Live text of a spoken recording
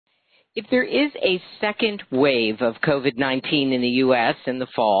If there is a second wave of COVID-19 in the U.S. in the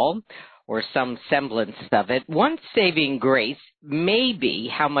fall, or some semblance of it, one saving grace may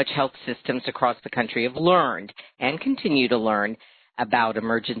be how much health systems across the country have learned and continue to learn about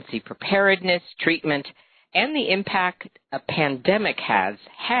emergency preparedness, treatment, and the impact a pandemic has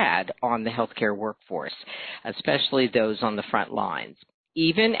had on the healthcare workforce, especially those on the front lines.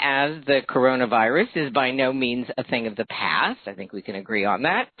 Even as the coronavirus is by no means a thing of the past, I think we can agree on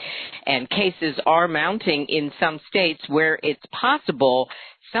that, and cases are mounting in some states where it's possible,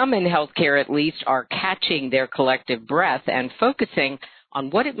 some in healthcare at least are catching their collective breath and focusing on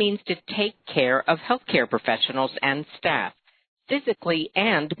what it means to take care of healthcare professionals and staff, physically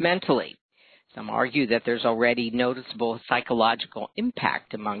and mentally. Some argue that there's already noticeable psychological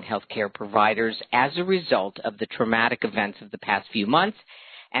impact among healthcare providers as a result of the traumatic events of the past few months,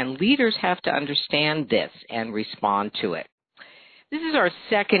 and leaders have to understand this and respond to it. This is our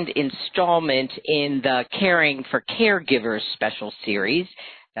second installment in the Caring for Caregivers special series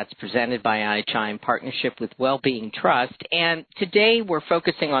that's presented by IHI in partnership with Wellbeing Trust, and today we're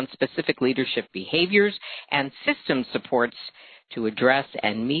focusing on specific leadership behaviors and system supports to address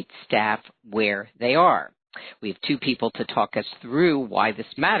and meet staff where they are. We have two people to talk us through why this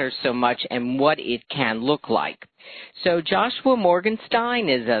matters so much and what it can look like. So Joshua Morgenstein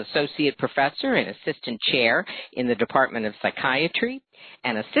is an associate professor and assistant chair in the Department of Psychiatry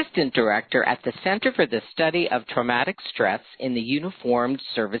and assistant director at the Center for the Study of Traumatic Stress in the Uniformed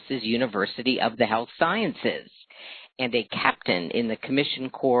Services University of the Health Sciences, and a captain in the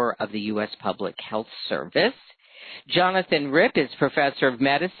Commissioned Corps of the U.S. Public Health Service. Jonathan Ripp is professor of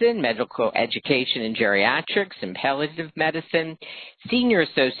medicine, medical education and geriatrics, and palliative medicine, senior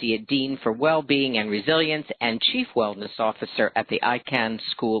associate dean for well-being and resilience, and chief wellness officer at the Icahn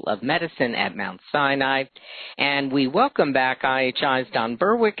School of Medicine at Mount Sinai. And we welcome back IHI's Don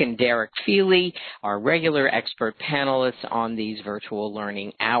Berwick and Derek Feely, our regular expert panelists on these virtual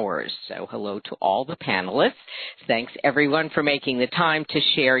learning hours. So hello to all the panelists. Thanks everyone for making the time to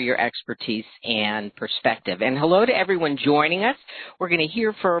share your expertise and perspective. And hello to everyone joining us. We're going to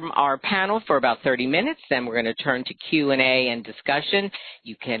hear from our panel for about 30 minutes, then we're going to turn to Q&A and discussion.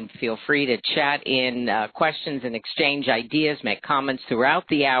 You can feel free to chat in questions and exchange ideas, make comments throughout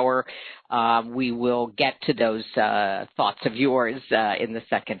the hour. We will get to those thoughts of yours in the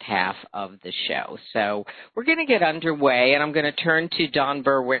second half of the show. So we're going to get underway, and I'm going to turn to Don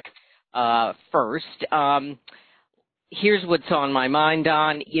Berwick first. Here's what's on my mind,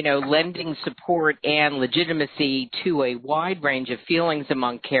 Don. Lending support and legitimacy to a wide range of feelings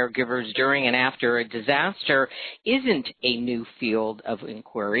among caregivers during and after a disaster isn't a new field of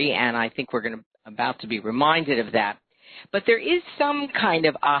inquiry, and I think we're about to be reminded of that. But there is some kind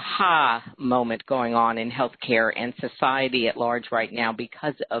of aha moment going on in healthcare and society at large right now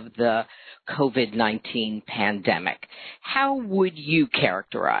because of the COVID-19 pandemic. How would you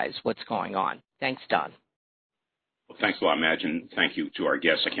characterize what's going on? Thanks, Don. Well, thanks a lot, Madge, and thank you to our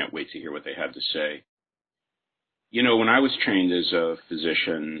guests. I can't wait to hear what they have to say. When I was trained as a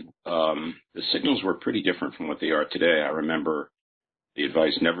physician, the signals were pretty different from what they are today. I remember the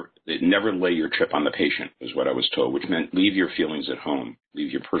advice, never lay your trip on the patient, was what I was told, which meant leave your feelings at home,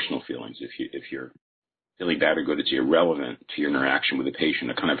 leave your personal feelings. If you're feeling bad or good, it's irrelevant to your interaction with the patient,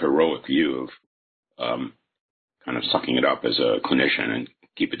 a kind of heroic view of kind of sucking it up as a clinician and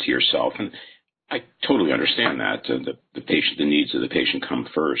keep it to yourself. And I totally understand that. The needs of the patient come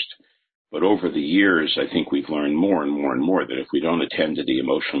first. But over the years, I think we've learned more and more and more that if we don't attend to the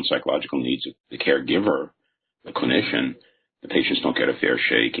emotional and psychological needs of the caregiver, the clinician, the patients don't get a fair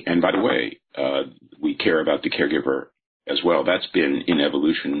shake. And by the way, we care about the caregiver as well. That's been in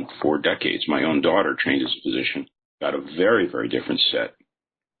evolution for decades. My own daughter, trained as a physician, got a very, very different set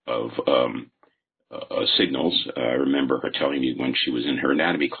of signals. I remember her telling me when she was in her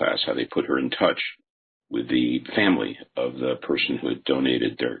anatomy class how they put her in touch with the family of the person who had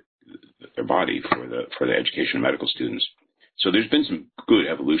donated their body for the education of medical students. So there's been some good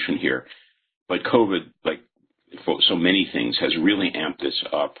evolution here, but COVID, like so many things, has really amped this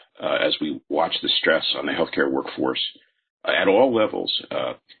up as we watch the stress on the healthcare workforce at all levels.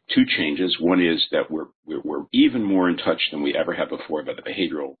 Two changes. One is that we're even more in touch than we ever have before about the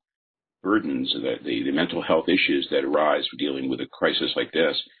behavioral burdens, the mental health issues that arise dealing with a crisis like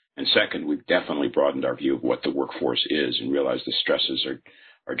this. And second, we've definitely broadened our view of what the workforce is and realized the stresses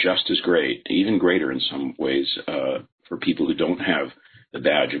are just as great, even greater in some ways, for people who don't have the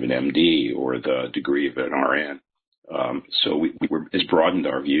badge of an MD or the degree of an RN. So it's broadened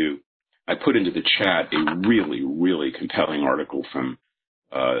our view. I put into the chat a really, really compelling article from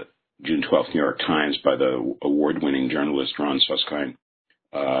June 12th New York Times by the award-winning journalist Ron Suskind,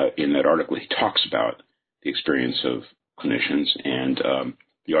 In that article, he talks about the experience of clinicians, and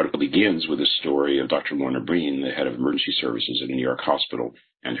the article begins with a story of Dr. Lorna Breen, the head of emergency services at a New York hospital,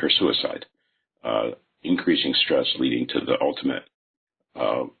 and her suicide, increasing stress leading to the ultimate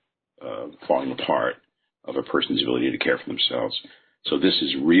falling apart of a person's ability to care for themselves. So this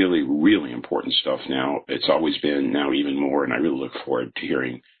is really, really important stuff now. It's always been, now even more, and I really look forward to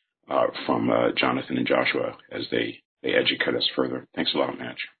hearing from Jonathan and Joshua as they educate us further. Thanks a lot,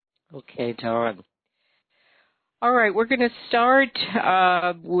 Madge. Okay, Don. All right, we're going to start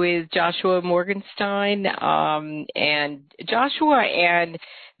with Joshua Morgenstein, and Joshua and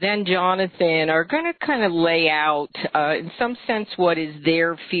then Jonathan are going to kind of lay out, in some sense, what is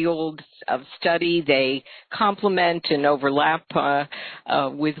their field of study. They complement and overlap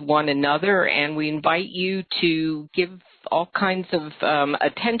with one another, and we invite you to give all kinds of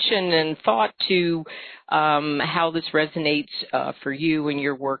attention and thought to how this resonates for you and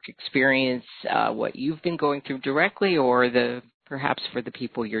your work experience, what you've been going through directly, or perhaps for the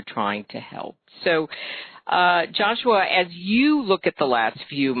people you're trying to help. So, Joshua, as you look at the last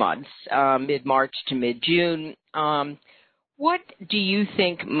few months, mid-March to mid-June, what do you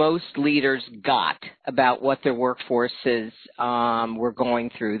think most leaders got about what their workforces were going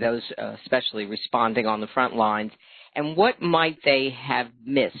through, those especially responding on the front lines, and what might they have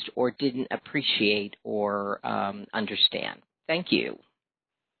missed or didn't appreciate or understand? Thank you.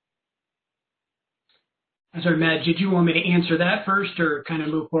 I'm sorry, Matt, did you want me to answer that first or kind of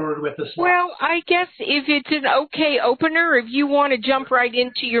move forward with the slides? Well, I guess if it's an okay opener, if you want to jump right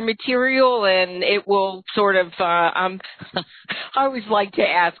into your material, and it will sort of, I always like to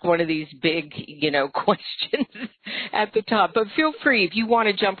ask one of these big, questions at the top, but feel free if you want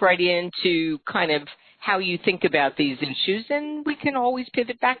to jump right into kind of how you think about these issues, and we can always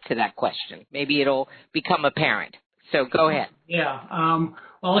pivot back to that question. Maybe it'll become apparent. So go ahead. Yeah.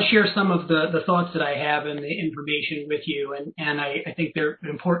 Well, I'll share some of the thoughts that I have and the information with you, and I think they're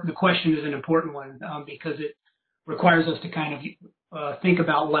important. The question is an important one because it requires us to kind of think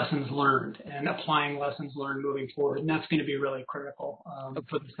about lessons learned and applying lessons learned moving forward, and that's going to be really critical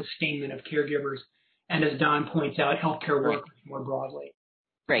for the sustainment of caregivers and, as Don points out, healthcare workers more broadly.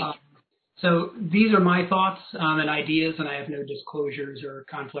 Great. So these are my thoughts and ideas, and I have no disclosures or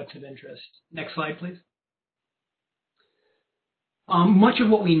conflicts of interest. Next slide, please. Much of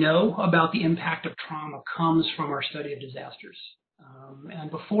what we know about the impact of trauma comes from our study of disasters.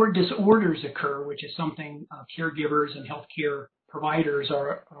 And before disorders occur, which is something caregivers and healthcare providers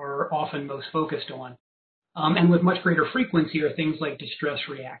are often most focused on, and with much greater frequency are things like distress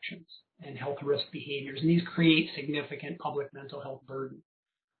reactions and health risk behaviors, and these create significant public mental health burden.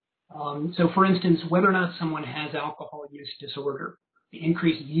 So, for instance, whether or not someone has alcohol use disorder, the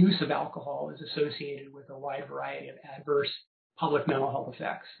increased use of alcohol is associated with a wide variety of adverse public mental health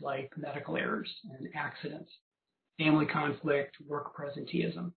effects like medical errors and accidents, family conflict, work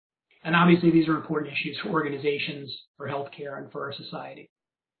presenteeism. And obviously these are important issues for organizations, for healthcare, and for our society.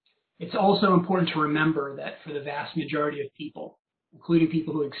 It's also important to remember that for the vast majority of people, including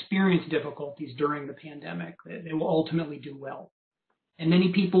people who experience difficulties during the pandemic, they will ultimately do well. And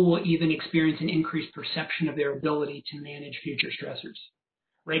many people will even experience an increased perception of their ability to manage future stressors.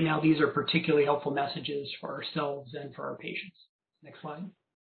 Right now, these are particularly helpful messages for ourselves and for our patients. Next slide.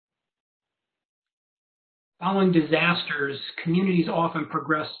 Following disasters, communities often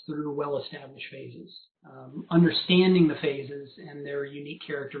progress through well-established phases. Understanding the phases and their unique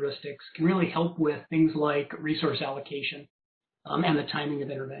characteristics can really help with things like resource allocation and the timing of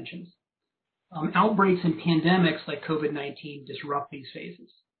interventions. Outbreaks and pandemics like COVID-19 disrupt these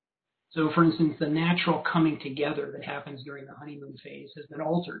phases. So, for instance, the natural coming together that happens during the honeymoon phase has been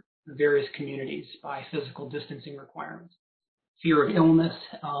altered in various communities by physical distancing requirements. Fear of illness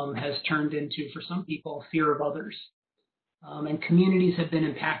has turned into, for some people, fear of others. And communities have been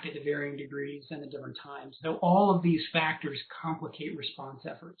impacted to varying degrees and at different times. So all of these factors complicate response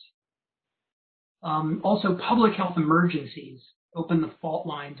efforts. Also, public health emergencies open the fault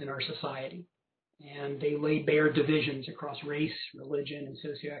lines in our society, and they lay bare divisions across race, religion, and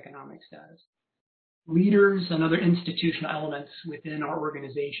socioeconomic status. Leaders and other institutional elements within our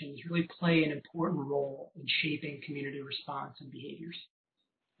organizations really play an important role in shaping community response and behaviors.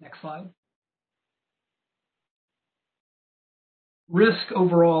 Next slide. Risk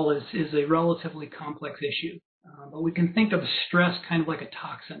overall is a relatively complex issue, but we can think of stress kind of like a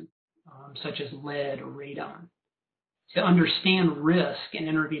toxin, such as lead or radon. To understand risk and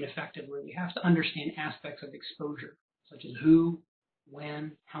intervene effectively, we have to understand aspects of exposure, such as who,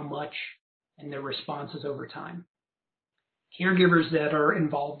 when, how much, and their responses over time. Caregivers that are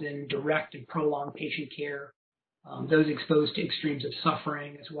involved in direct and prolonged patient care Those exposed to extremes of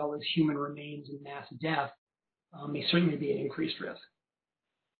suffering, as well as human remains and mass death, may certainly be at increased risk.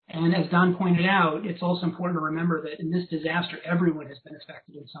 And as Don pointed out, it's also important to remember that in this disaster, everyone has been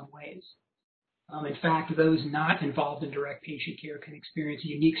affected in some ways. In fact, those not involved in direct patient care can experience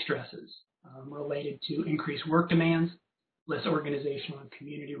unique stresses related to increased work demands, less organizational and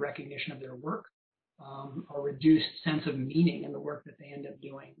community recognition of their work, a reduced sense of meaning in the work that they end up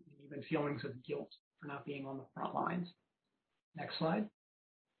doing, and even feelings of guilt for not being on the front lines. Next slide.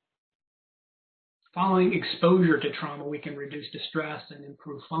 Following exposure to trauma, we can reduce distress and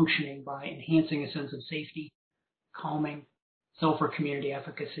improve functioning by enhancing a sense of safety, calming, self or community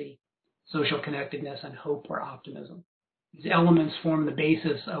efficacy, social connectedness, and hope or optimism. These elements form the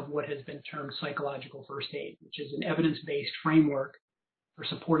basis of what has been termed psychological first aid, which is an evidence-based framework for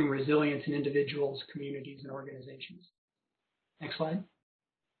supporting resilience in individuals, communities, and organizations. Next slide.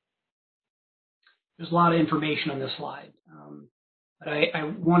 There's a lot of information on this slide, but I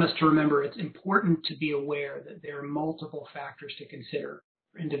want us to remember it's important to be aware that there are multiple factors to consider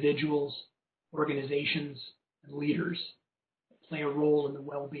for individuals, organizations, and leaders that play a role in the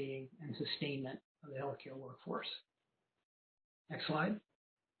well-being and sustainment of the healthcare workforce. Next slide.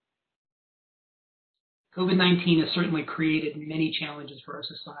 COVID-19 has certainly created many challenges for our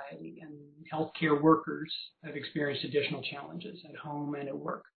society, and healthcare workers have experienced additional challenges at home and at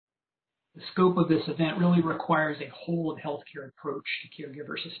work. The scope of this event really requires a whole of healthcare approach to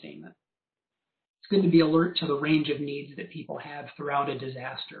caregiver sustainment. It's good to be alert to the range of needs that people have throughout a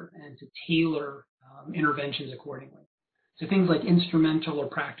disaster and to tailor interventions accordingly. So things like instrumental or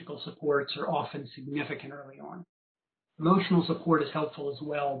practical supports are often significant early on. Emotional support is helpful as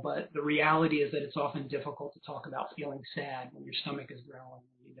well, but the reality is that it's often difficult to talk about feeling sad when your stomach is growling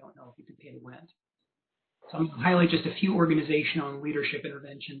and you don't know if you can pay the rent. So I'm going to highlight just a few organizational and leadership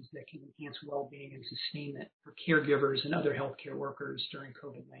interventions that can enhance well-being and sustainment for caregivers and other healthcare workers during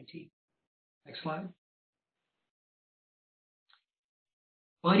COVID-19. Next slide.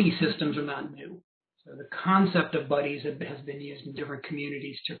 Buddy systems are not new. So the concept of buddies has been used in different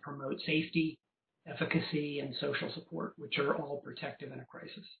communities to promote safety, efficacy, and social support, which are all protective in a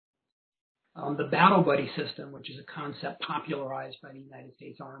crisis. The battle buddy system, which is a concept popularized by the United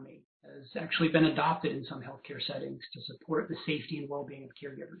States Army, has actually been adopted in some healthcare settings to support the safety and well-being of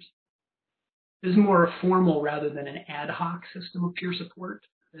caregivers. This is more a formal rather than an ad hoc system of peer support.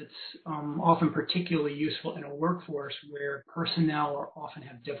 It's often particularly useful in a workforce where personnel often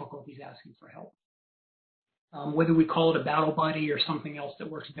have difficulties asking for help. Whether we call it a battle buddy or something else that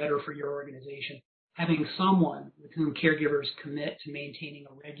works better for your organization, having someone with whom caregivers commit to maintaining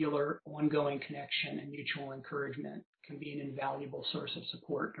a regular, ongoing connection and mutual encouragement can be an invaluable source of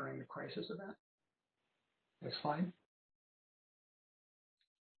support during the crisis event. Next slide.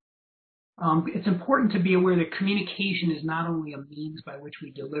 It's important to be aware that communication is not only a means by which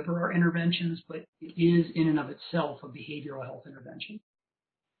we deliver our interventions, but it is in and of itself a behavioral health intervention.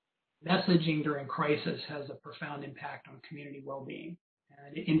 Messaging during crisis has a profound impact on community well-being,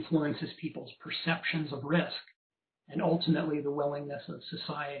 and it influences people's perceptions of risk and ultimately the willingness of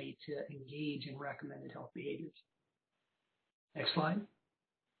society to engage in recommended health behaviors. Next slide.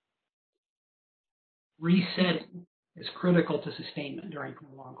 Resetting is critical to sustainment during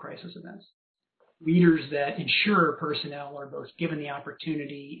prolonged crisis events. Leaders that ensure personnel are both given the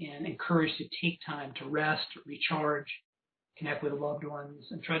opportunity and encouraged to take time to rest, recharge, connect with loved ones,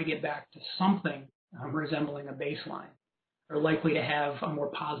 and try to get back to something resembling a baseline are likely to have a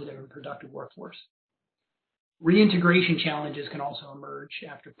more positive and productive workforce. Reintegration challenges can also emerge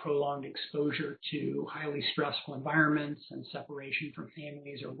after prolonged exposure to highly stressful environments and separation from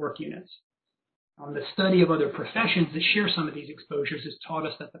families or work units. The study of other professions that share some of these exposures has taught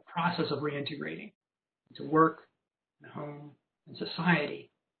us that the process of reintegrating into work, and home, and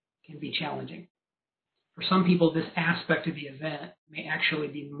society can be challenging. For some people, this aspect of the event may actually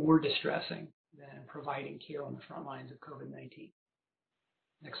be more distressing than providing care on the front lines of COVID-19.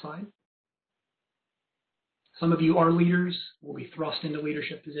 Next slide. Some of you are leaders, will be thrust into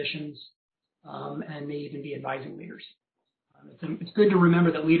leadership positions, and may even be advising leaders. It's good to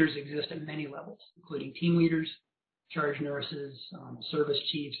remember that leaders exist at many levels, including team leaders, charge nurses, service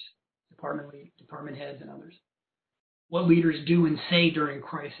chiefs, department heads, and others. What leaders do and say during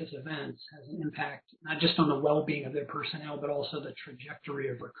crisis events has an impact not just on the well-being of their personnel, but also the trajectory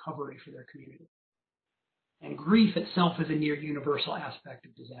of recovery for their community. And grief itself is a near universal aspect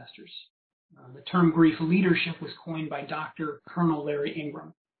of disasters. The term grief leadership was coined by Dr. Colonel Larry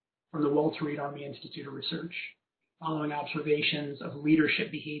Ingram from the Walter Reed Army Institute of Research, following observations of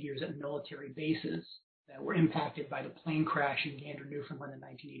leadership behaviors at military bases that were impacted by the plane crash in Gander, Newfoundland in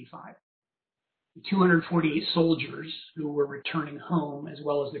 1985. The 248 soldiers who were returning home, as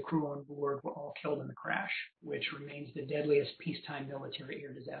well as the crew on board, were all killed in the crash, which remains the deadliest peacetime military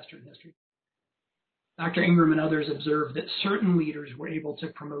air disaster in history. Dr. Ingram and others observed that certain leaders were able to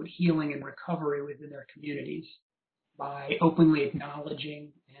promote healing and recovery within their communities by openly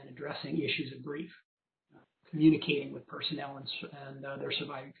acknowledging and addressing issues of grief, communicating with personnel and their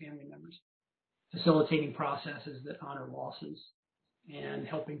surviving family members, facilitating processes that honor losses, and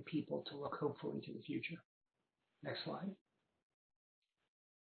helping people to look hopefully to the future. Next slide.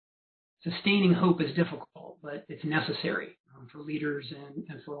 Sustaining hope is difficult, but it's necessary for leaders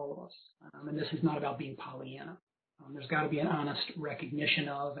and for all of us. And this is not about being Pollyanna. There's got to be an honest recognition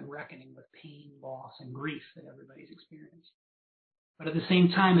of and reckoning with pain, loss, and grief that everybody's experienced. But at the same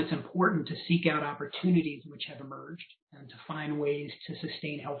time, it's important to seek out opportunities which have emerged and to find ways to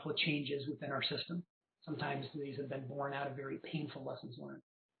sustain helpful changes within our system. Sometimes these have been born out of very painful lessons learned.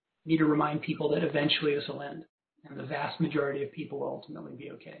 We need to remind people that eventually this will end, and the vast majority of people will ultimately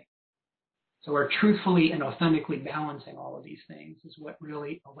be okay. So our truthfully and authentically balancing all of these things is what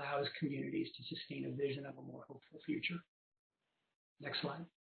really allows communities to sustain a vision of a more hopeful future. Next slide.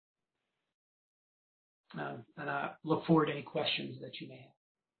 And I look forward to any questions that you may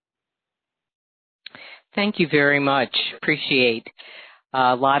have. Thank you very much. Appreciate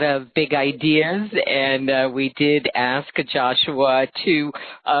a lot of big ideas, and we did ask Joshua to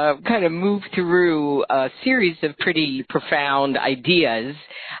kind of move through a series of pretty profound ideas,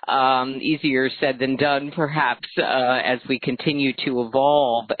 easier said than done perhaps, as we continue to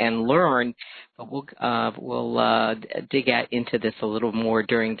evolve and learn. But we'll dig into this a little more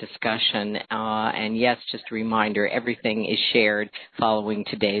during discussion. And yes, just a reminder, everything is shared following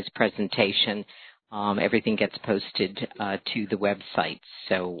today's presentation. Everything gets posted to the website.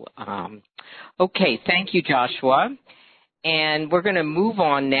 So, okay, thank you, Joshua. And we're going to move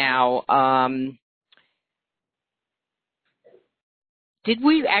on now.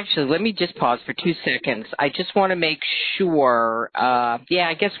 Let me just pause for 2 seconds. I just want to make sure, yeah,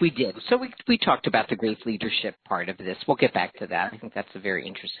 I guess we did. So we talked about the grief leadership part of this. We'll get back to that. I think that's a very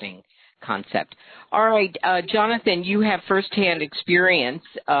interesting concept. All right, Jonathan, you have firsthand experience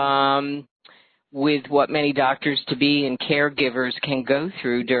with what many doctors-to-be and caregivers can go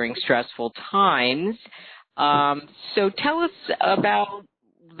through during stressful times. So tell us about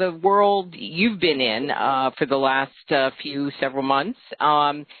the world you've been in for the last several months,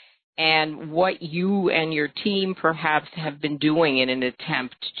 and what you and your team perhaps have been doing in an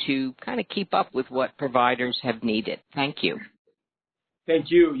attempt to kind of keep up with what providers have needed. Thank you. Thank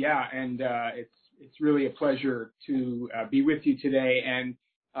you. Yeah, and it's really a pleasure to be with you today and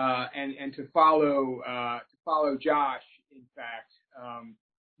to follow Josh. In fact,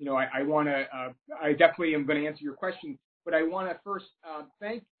 I definitely am going to answer your question, but I want to first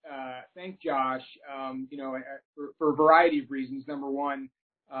thank Josh. For a variety of reasons. Number one,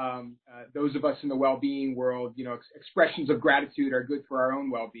 those of us in the well-being world, expressions of gratitude are good for our own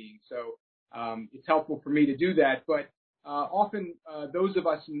well-being. So it's helpful for me to do that. But often those of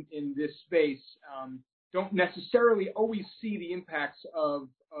us in this space don't necessarily always see the impacts of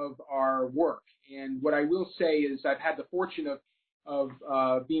our work. And what I will say is I've had the fortune of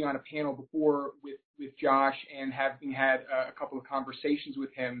being on a panel before with Josh and having had a couple of conversations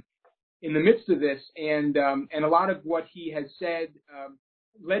with him in the midst of this, and a lot of what he has said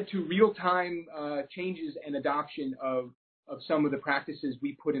led to real-time changes and adoption of some of the practices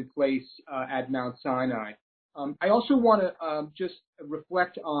we put in place at Mount Sinai. I also want to just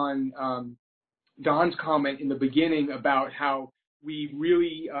reflect on Don's comment in the beginning about how we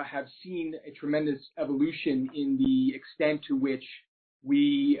really have seen a tremendous evolution in the extent to which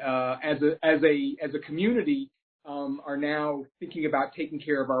we, as a community, are now thinking about taking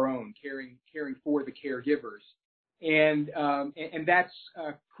care of our own, caring for the caregivers, and that's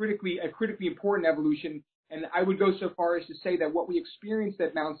a critically important evolution. And I would go so far as to say that what we experienced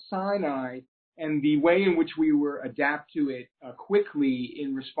at Mount Sinai and the way in which we were adapt to it quickly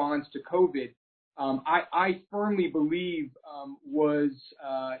in response to COVID, I firmly believe was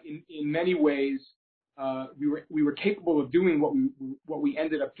in many ways we were capable of doing what we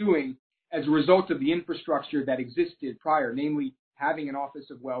ended up doing as a result of the infrastructure that existed prior, namely having an Office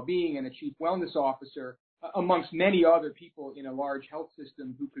of Well-Being and a Chief Wellness Officer, amongst many other people in a large health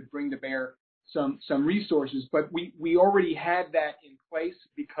system who could bring to bear some resources. But we already had that in place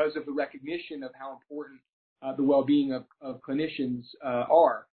because of the recognition of how important the well-being of clinicians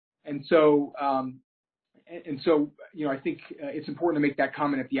are. And so I think it's important to make that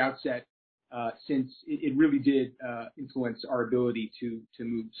comment at the outset, since it really did influence our ability to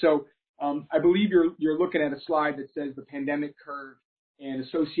move. So I believe you're looking at a slide that says the pandemic curve and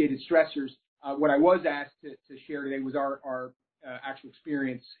associated stressors. what I was asked to share today was our actual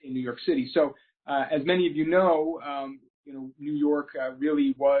experience in New York City. So as many of you know, New York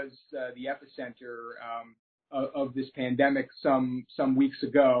really was the epicenter of this pandemic some weeks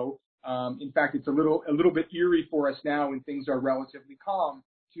ago. In fact, it's a little bit eerie for us now when things are relatively calm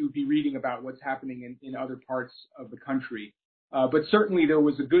to be reading about what's happening in other parts of the country. But certainly there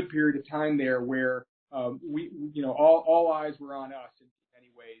was a good period of time there where all eyes were on us in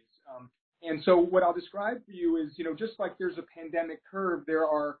many ways. And so what I'll describe for you is, just like there's a pandemic curve, there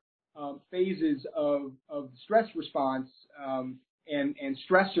are phases of stress response and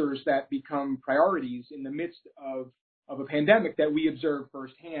stressors that become priorities in the midst of a pandemic that we observe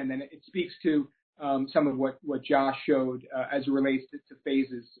firsthand. And it speaks to some of what Josh showed as it relates to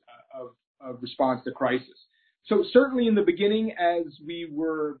phases of response to crisis. So certainly in the beginning, as we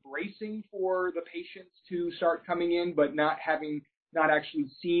were bracing for the patients to start coming in, but not actually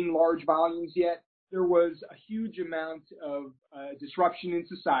seen large volumes yet, there was a huge amount of disruption in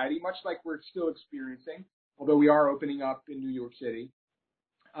society, much like we're still experiencing, although we are opening up in New York City.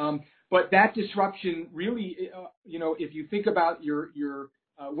 But that disruption really, if you think about your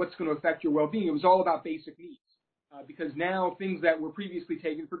what's going to affect your well-being, it was all about basic needs, because now things that were previously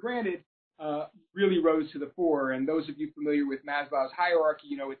taken for granted really rose to the fore. And those of you familiar with Maslow's hierarchy,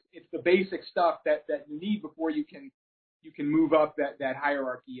 it's the basic stuff that you need before you can move up that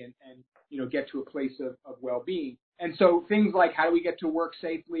hierarchy and get to a place of well-being. And so things like, how do we get to work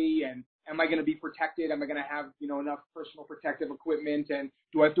safely, and am I going to be protected? Am I going to have enough personal protective equipment? And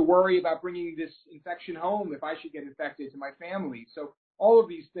do I have to worry about bringing this infection home if I should get infected to my family? So all of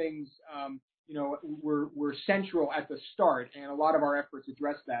these things, were central at the start, and a lot of our efforts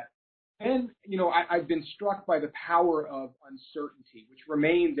address that. And I've been struck by the power of uncertainty, which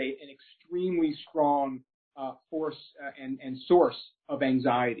remains an extremely strong force and source of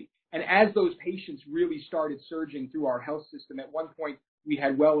anxiety. And as those patients really started surging through our health system, at one point we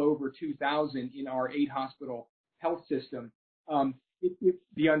had well over 2,000 in our 8-hospital health system.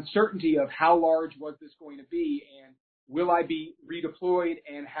 The uncertainty of how large was this going to be, and will I be redeployed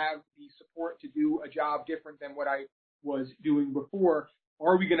and have the support to do a job different than what I was doing before?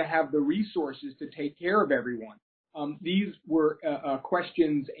 Are we going to have the resources to take care of everyone? These were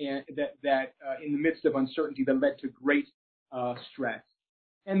questions that in the midst of uncertainty that led to great stress.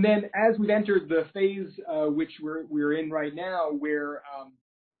 And then as we've entered the phase which we're in right now, where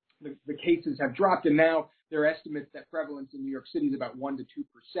the cases have dropped, and now there are estimates that prevalence in New York City is about 1% to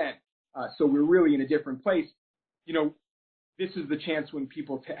 2%. So we're really in a different place. This is the chance when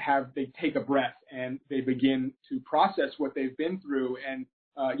people they take a breath and they begin to process what they've been through. And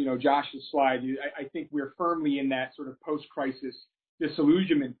Josh's slide, I think we're firmly in that sort of post-crisis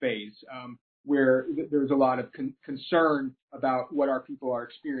disillusionment phase, where there's a lot of concern about what our people are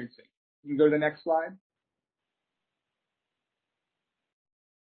experiencing. You can go to the next slide.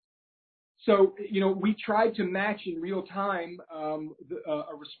 So, we tried to match in real time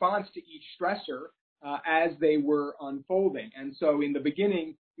a response to each stressor as they were unfolding. And so in the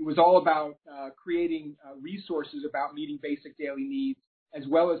beginning, it was all about creating resources about meeting basic daily needs, as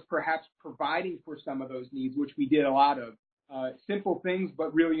well as perhaps providing for some of those needs, which we did a lot of. Simple things,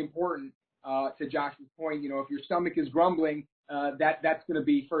 but really important. To Josh's point, if your stomach is grumbling, that's going to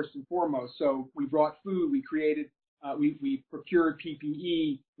be first and foremost. So we brought food, we created, we procured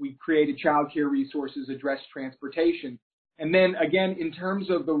PPE, we created childcare resources, addressed transportation. And then again, in terms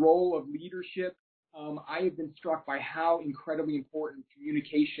of the role of leadership, I have been struck by how incredibly important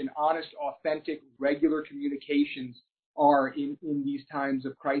communication, honest, authentic, regular communications are in these times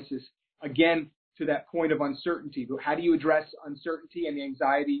of crisis. Again, to that point of uncertainty. How do you address uncertainty and the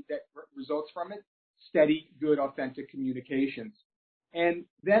anxiety that results from it? Steady, good, authentic communications. And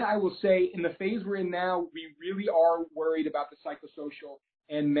then I will say, in the phase we're in now, we really are worried about the psychosocial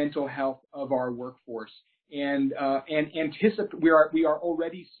and mental health of our workforce. And we are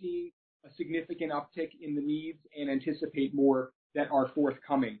already seeing a significant uptick in the needs and anticipate more that are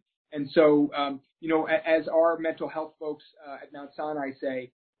forthcoming. And so, as our mental health folks at Mount Sinai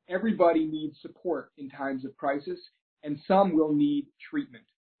say, everybody needs support in times of crisis, and some will need treatment.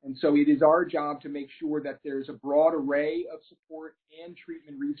 And so it is our job to make sure that there's a broad array of support and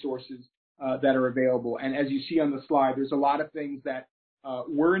treatment resources that are available. And as you see on the slide, there's a lot of things that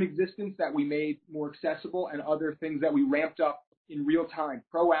were in existence that we made more accessible, and other things that we ramped up in real time.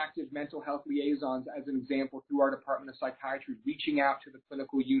 Proactive mental health liaisons, as an example, through our Department of Psychiatry, reaching out to the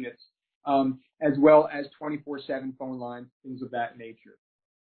clinical units, as well as 24/7 phone lines, things of that nature.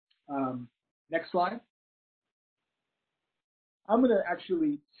 Next slide. I'm going to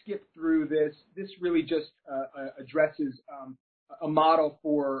actually skip through this. This really just addresses a model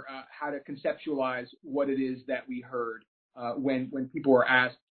for how to conceptualize what it is that we heard when people were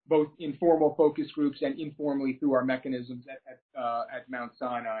asked, both in formal focus groups and informally through our mechanisms at Mount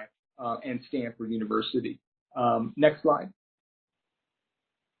Sinai and Stanford University. Next slide.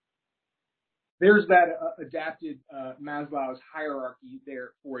 There's that adapted Maslow's hierarchy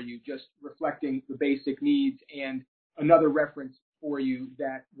there for you, just reflecting the basic needs, and another reference for you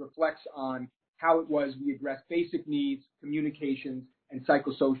that reflects on how it was we addressed basic needs, communications, and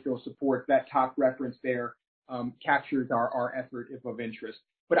psychosocial support. That top reference there captures our effort if of interest.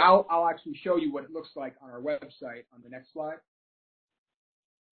 But I'll actually show you what it looks like on our website on the next slide.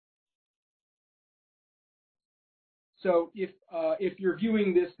 So if you're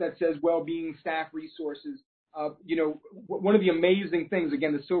viewing this that says well-being, staff resources, one of the amazing things,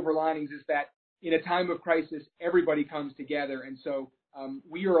 again, the silver linings, is that in a time of crisis, everybody comes together. And so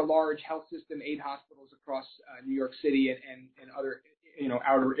we are a large health system, 8 hospitals across New York City and other,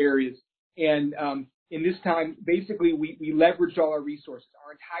 outer areas. And in this time, basically, we leveraged all our resources.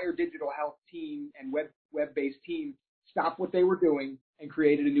 Our entire digital health team and web-based team stopped what they were doing and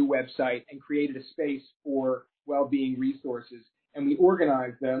created a new website and created a space for well-being resources. And we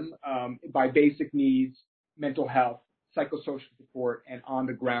organized them by basic needs, mental health, psychosocial support, and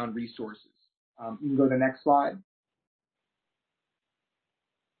on-the-ground resources. You can go to the next slide.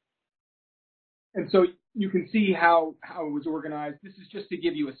 And so you can see how it was organized. This is just to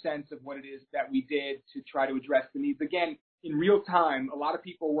give you a sense of what it is that we did to try to address the needs. Again, in real time, a lot of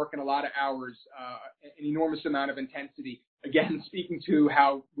people working a lot of hours, an enormous amount of intensity. Again, speaking to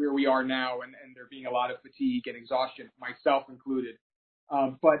where we are now and there being a lot of fatigue and exhaustion, myself included.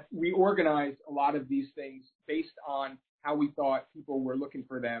 But we organized a lot of these things based on how we thought people were looking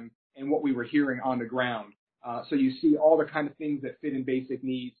for them and what we were hearing on the ground. So you see all the kind of things that fit in basic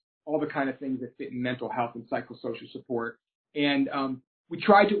needs, all the kind of things that fit in mental health and psychosocial support. And we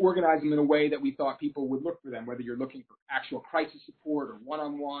tried to organize them in a way that we thought people would look for them, whether you're looking for actual crisis support or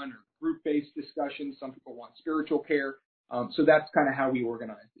one-on-one or group-based discussions. Some people want spiritual care. So that's kind of how we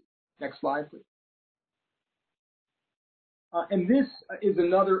organized it. Next slide, please. And this is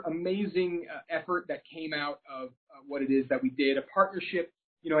another amazing effort that came out of what it is that we did, a partnership,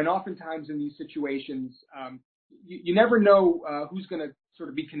 and oftentimes in these situations, you never know who's going to sort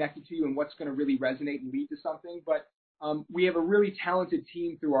of be connected to you and what's going to really resonate and lead to something. But we have a really talented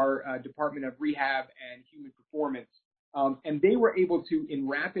team through our Department of Rehab and Human Performance. And they were able to, in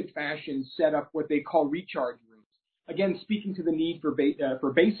rapid fashion, set up what they call recharge rooms. Again, speaking to the need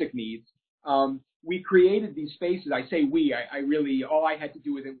for basic needs, we created these spaces. I say we, I really, all I had to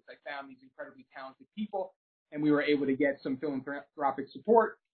do with it was I found these incredibly talented people, and we were able to get some philanthropic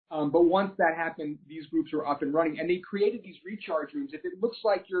support. But once that happened, these groups were up and running, and they created these recharge rooms. If it looks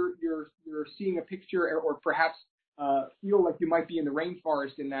like you're seeing a picture, or perhaps feel like you might be in the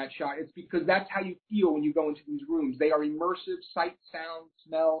rainforest in that shot, it's because that's how you feel when you go into these rooms. They are immersive sight, sound,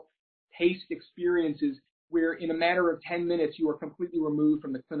 smell, taste experiences where in a matter of 10 minutes you are completely removed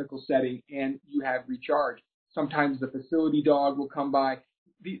from the clinical setting and you have recharge. Sometimes the facility dog will come by.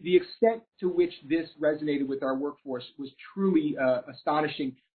 The extent to which this resonated with our workforce was truly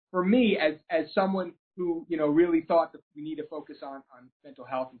astonishing for me as someone who really thought that we need to focus on mental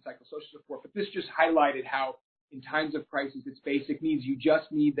health and psychosocial support. But this just highlighted how in times of crisis it's basic needs. You just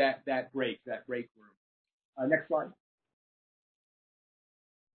need that break room. Next slide.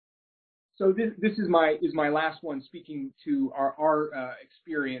 So this is my last one, speaking to our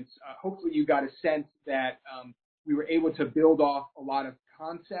experience. Hopefully you got a sense that we were able to build off a lot of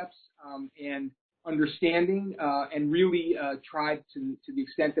concepts and understanding and really tried to the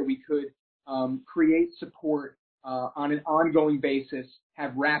extent that we could create support on an ongoing basis,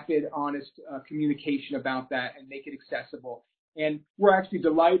 have rapid, honest communication about that, and make it accessible. And we're actually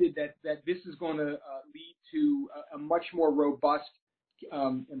delighted that this is going to lead to a much more robust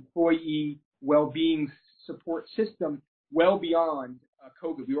employee well-being support system well beyond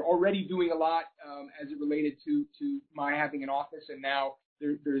COVID. We were already doing a lot as it related to my having an office, and now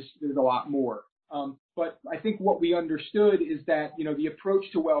there's a lot more. But I think what we understood is that the approach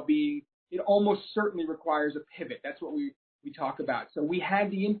to well-being, it almost certainly requires a pivot. That's what we talk about. So we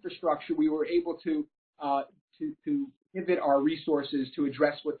had the infrastructure. We were able to pivot our resources to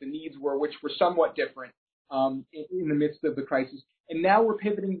address what the needs were, which were somewhat different in the midst of the crisis. And now we're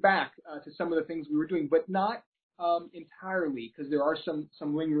pivoting back to some of the things we were doing, but not entirely, because there are some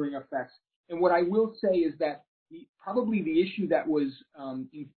lingering effects. And what I will say is that probably the issue that was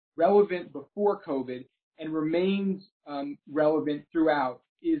relevant before COVID and remains relevant throughout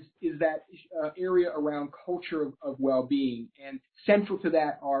is that area around culture of well-being. And central to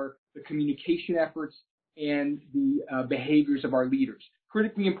that are the communication efforts, and the behaviors of our leaders.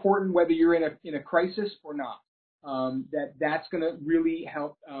 Critically important whether you're in a crisis or not. That's going to really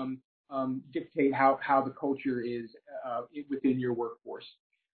help dictate how the culture is within your workforce.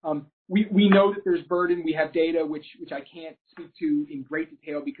 We know that there's burden. We have data which I can't speak to in great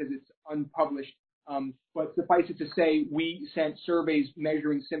detail because it's unpublished. But suffice it to say, we sent surveys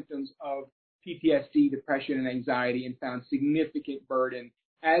measuring symptoms of PTSD, depression, and anxiety, and found significant burden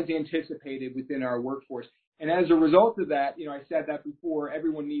as anticipated within our workforce. And as a result of that, I said that before,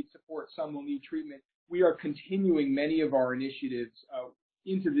 everyone needs support, some will need treatment. We are continuing many of our initiatives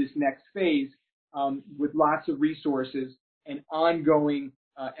into this next phase with lots of resources and ongoing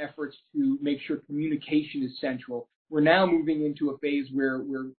efforts to make sure communication is central. We're now moving into a phase where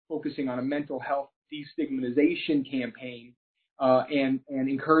we're focusing on a mental health destigmatization campaign and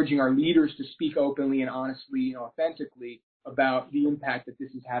encouraging our leaders to speak openly and honestly and authentically about the impact that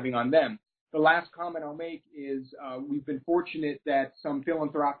this is having on them. The last comment I'll make is we've been fortunate that some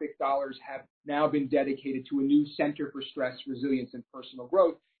philanthropic dollars have now been dedicated to a new Center for Stress, Resilience, and Personal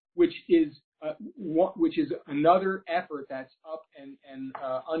Growth, which is another effort that's up and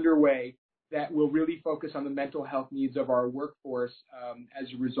underway that will really focus on the mental health needs of our workforce as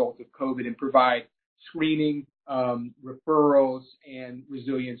a result of COVID and provide screening, referrals, and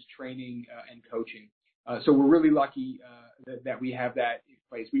resilience training and coaching. So we're really lucky that we have that in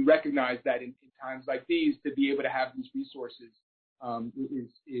place. We recognize that in times like these, to be able to have these resources,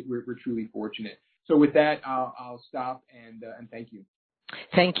 we're truly fortunate. So with that, I'll stop and thank you.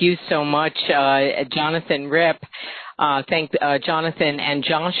 Thank you so much, Jonathan Ripp. Thank Jonathan and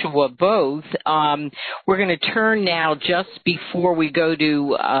Joshua both. We're going to turn now, just before we go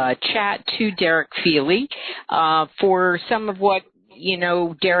to chat, to Derek Feely for some of what,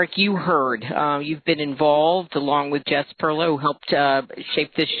 Derek, you heard. You've been involved, along with Jess Perlow, who helped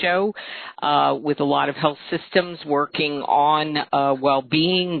shape this show, with a lot of health systems working on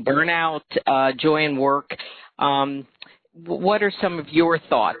well-being, burnout, joy in work. What are some of your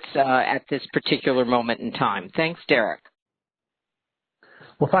thoughts at this particular moment in time? Thanks, Derek.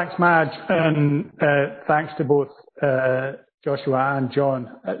 Well, thanks, Madge, and thanks to both Joshua and John.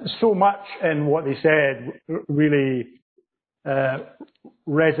 So much in what they said really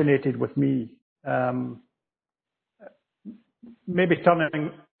resonated with me. Maybe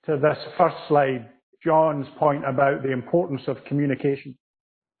turning to this first slide, John's point about the importance of communication,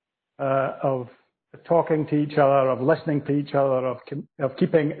 of talking to each other, of listening to each other, of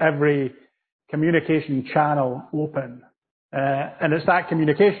keeping every communication channel open. And it's that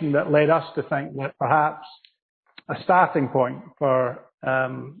communication that led us to think that perhaps a starting point for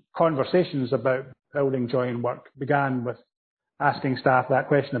conversations about building joy in work began with asking staff that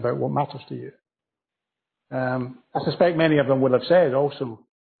question about what matters to you. I suspect many of them would have said also,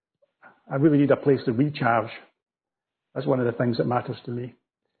 I really need a place to recharge. That's one of the things that matters to me.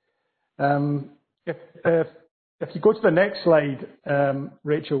 If you go to the next slide,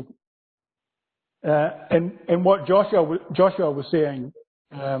 Rachel, and what Joshua was saying,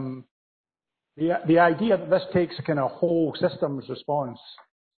 the idea that this takes a kind of whole systems response,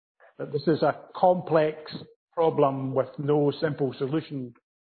 that this is a complex problem with no simple solution,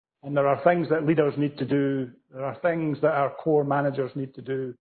 and there are things that leaders need to do, there are things that our core managers need to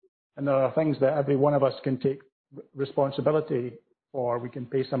do, and there are things that every one of us can take responsibility for. We can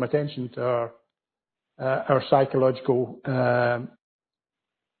pay some attention to our psychological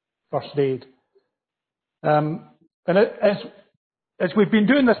first aid. And as we've been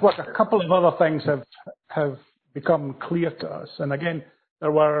doing this work, a couple of other things have become clear to us. And again,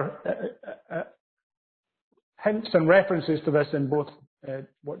 there were hints and references to this in both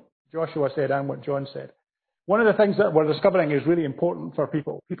what Joshua said and what John said. One of the things that we're discovering is really important for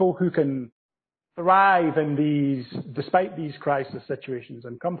people who can thrive in these, despite these crisis situations,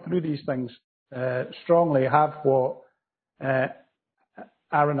 and come through these things strongly, have what Aaron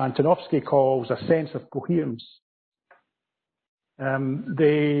Antonovsky calls a sense of coherence. And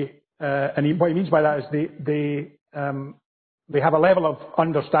what he means by that is they have a level of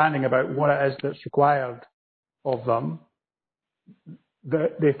understanding about what it is that's required of them.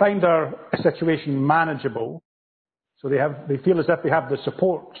 They find their situation manageable, so they feel as if they have the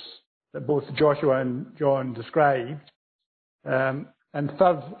supports that both Joshua and John described. And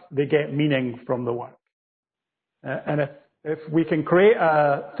third, they get meaning from the work. And if we can create,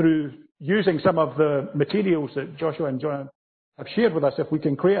 through using some of the materials that Joshua and John have shared with us, if we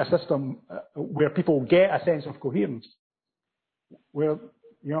can create a system where people get a sense of coherence, where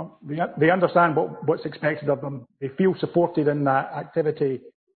they understand what's expected of them, they feel supported in that activity,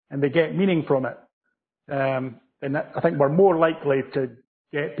 and they get meaning from it, then I think we're more likely to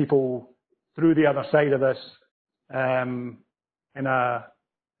get people through the other side of this in a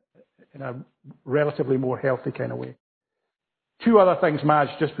relatively more healthy kind of way. Two other things, Maj,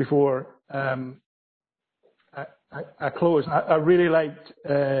 just before I close. I really liked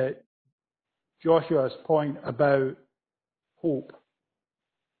Joshua's point about hope.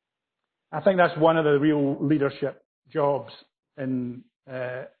 I think that's one of the real leadership jobs in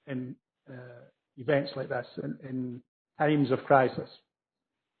events like this, in times of crisis.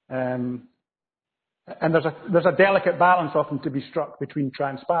 And there's a delicate balance often to be struck between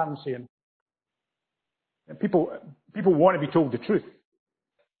transparency and people want to be told the truth,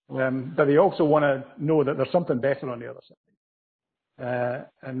 but they also want to know that there's something better on the other side.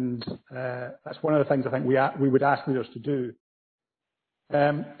 And that's one of the things I think we would ask leaders to do.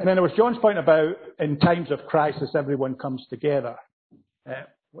 And then there was John's point about in times of crisis, everyone comes together,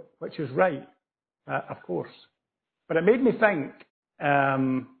 which is right, of course. But it made me think,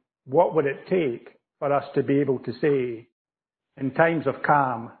 what would it take for us to be able to say, in times of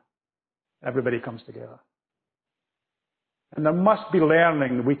calm, everybody comes together? And there must be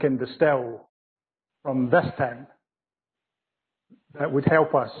learning we can distill from this time that would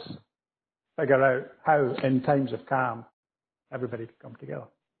help us figure out how, in times of calm, everybody can come together.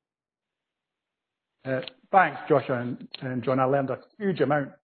 Thanks, Joshua and John. I learned a huge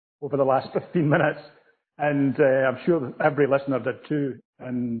amount over the last 15 minutes, and I'm sure that every listener did too.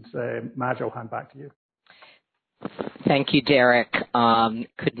 And Maj, I'll hand back to you. Thank you, Derek.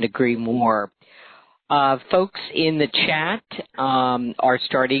 Couldn't agree more. Folks in the chat are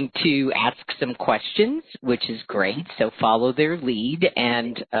starting to ask some questions, which is great. So follow their lead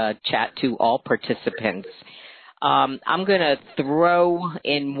and chat to all participants. I'm going to throw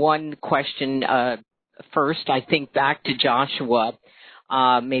in one question first, I think back to Joshua,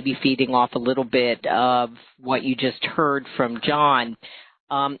 maybe feeding off a little bit of what you just heard from John.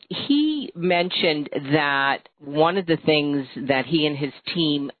 He mentioned that one of the things that he and his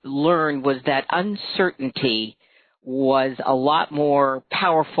team learned was that uncertainty was a lot more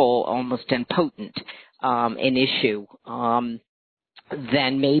powerful, almost and potent, an issue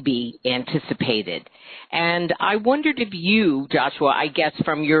than maybe anticipated. And I wondered if you, Joshua, I guess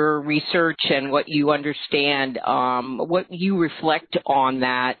from your research and what you understand, what you reflect on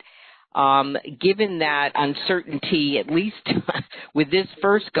that, given that uncertainty, at least with this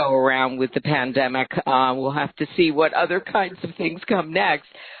first go around with the pandemic, we'll have to see what other kinds of things come next.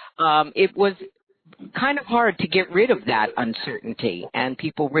 It was kind of hard to get rid of that uncertainty, and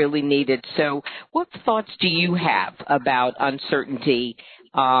people really needed. So what thoughts do you have about uncertainty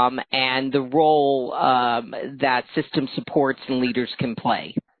and the role that system supports and leaders can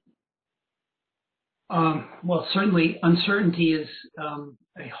play? Well, certainly uncertainty is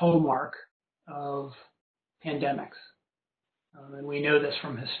a hallmark of pandemics. And we know this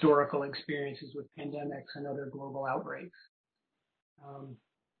from historical experiences with pandemics and other global outbreaks.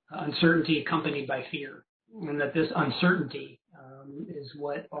 Uncertainty accompanied by fear, and that this uncertainty is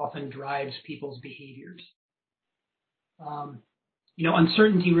what often drives people's behaviors.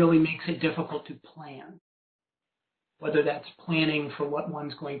 Uncertainty really makes it difficult to plan, whether that's planning for what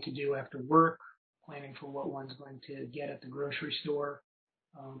one's going to do after work, planning for what one's going to get at the grocery store,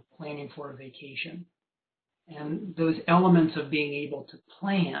 planning for a vacation. And those elements of being able to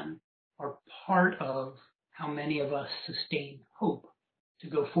plan are part of how many of us sustain hope to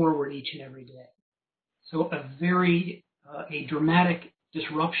go forward each and every day. So a dramatic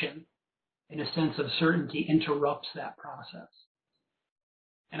disruption in a sense of certainty interrupts that process.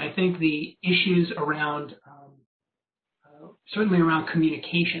 And I think the issues around, certainly around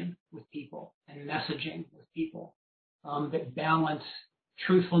communication with people and messaging with people, that balance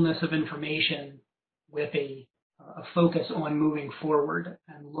truthfulness of information with a focus on moving forward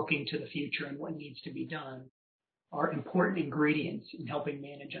and looking to the future and what needs to be done, are important ingredients in helping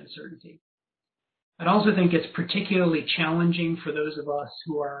manage uncertainty. I also think it's particularly challenging for those of us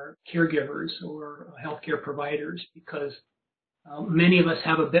who are caregivers or healthcare providers, because many of us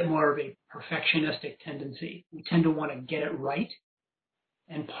have a bit more of a perfectionistic tendency. We tend to want to get it right.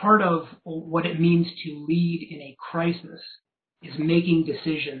 And part of what it means to lead in a crisis is making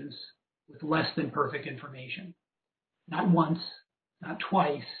decisions with less than perfect information. Not once, not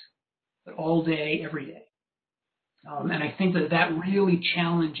twice, but all day, every day. And I think that really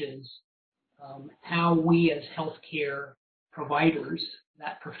challenges how we as healthcare providers,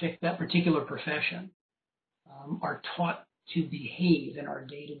 that particular profession, are taught to behave in our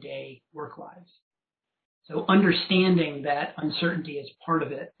day-to-day work lives. So understanding that uncertainty is part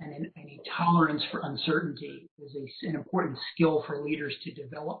of it, and a tolerance for uncertainty is an important skill for leaders to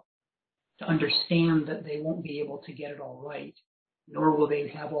develop, to understand that they won't be able to get it all right, nor will they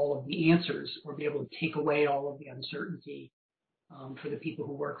have all of the answers or be able to take away all of the uncertainty for the people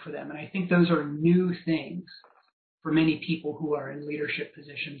who work for them. And I think those are new things for many people who are in leadership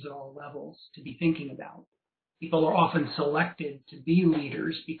positions at all levels to be thinking about. People are often selected to be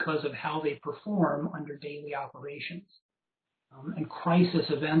leaders because of how they perform under daily operations. And crisis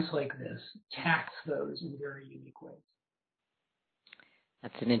events like this tax those in very unique ways.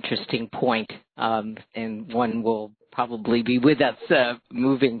 That's an interesting point, and one will probably be with us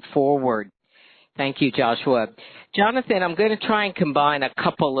moving forward. Thank you, Joshua. Jonathan, I'm going to try and combine a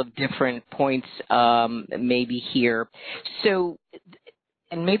couple of different points maybe here. So,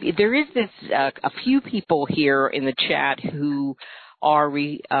 and maybe there is this, a few people here in the chat who are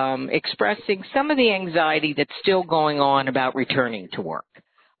expressing some of the anxiety that's still going on about returning to work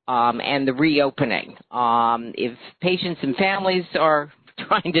and the reopening. If patients and families are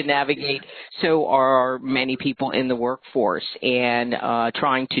trying to navigate, so are many people in the workforce, and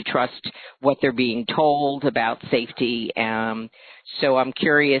trying to trust what they're being told about safety. So I'm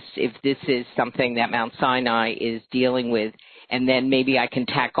curious if this is something that Mount Sinai is dealing with. And then maybe I can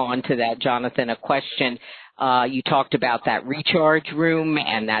tack on to that, Jonathan, a question. You talked about that recharge room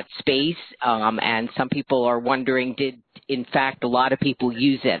and that space, and some people are wondering, did, in fact, a lot of people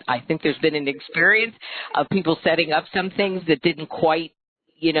use it? I think there's been an experience of people setting up some things that didn't quite,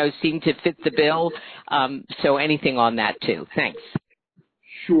 seem to fit the bill. So anything on that, too? Thanks.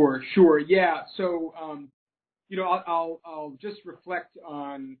 Sure. Yeah. So, I'll just reflect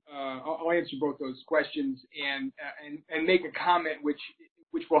on, I'll answer both those questions and make a comment which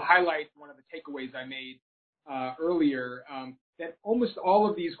will highlight one of the takeaways I made earlier, that almost all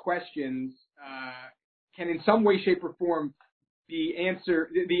of these questions can in some way, shape, or form the answer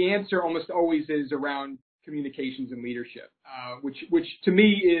almost always is around communications and leadership, which to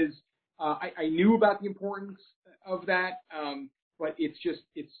me is, I knew about the importance of that, but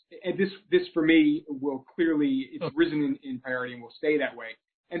and this for me will clearly, it's risen in priority and will stay that way.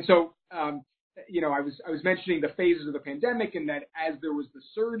 And so, I was mentioning the phases of the pandemic, and that as there was the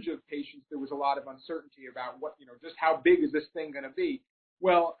surge of patients, there was a lot of uncertainty about what, just how big is this thing going to be?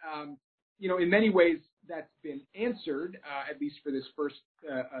 Well, in many ways that's been answered, at least for this first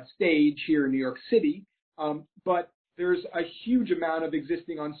stage here in New York City. But there's a huge amount of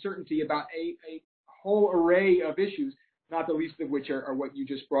existing uncertainty about a whole array of issues, not the least of which are what you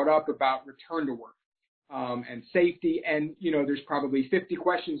just brought up about return to work and safety. And, there's probably 50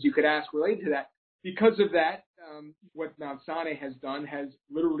 questions you could ask related to that. Because of that, what Mount Sinai has done has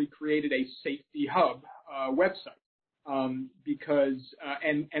literally created a safety hub website because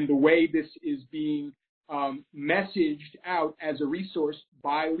and the way this is being messaged out as a resource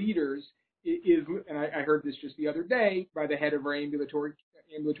by leaders is, and I heard this just the other day by the head of our ambulatory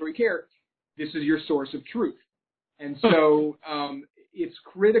care, this is your source of truth. And so it's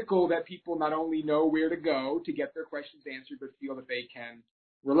critical that people not only know where to go to get their questions answered, but feel that they can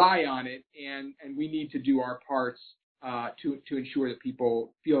rely on it. And we need to do our parts to ensure that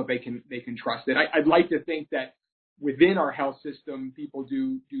people feel that they can trust it. I'd like to think that within our health system, people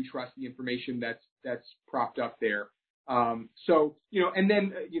do trust the information that's propped up there. And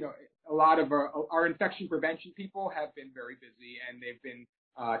then a lot of our infection prevention people have been very busy, and they've been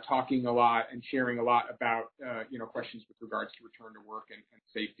talking a lot and sharing a lot about, questions with regards to return to work and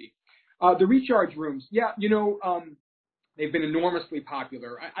safety. The recharge rooms, they've been enormously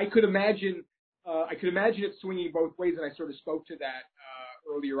popular. I could imagine it swinging both ways, and I sort of spoke to that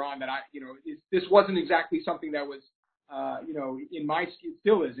earlier on, that this wasn't exactly something that was, in my, it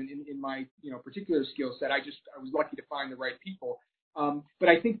still is in my, particular skill set. I was lucky to find the right people. But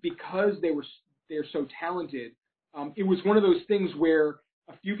I think because they're so talented, it was one of those things where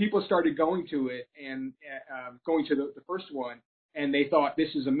a few people started going to it and going to the first one, and they thought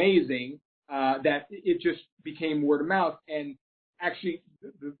this is amazing, that it just became word of mouth. And actually,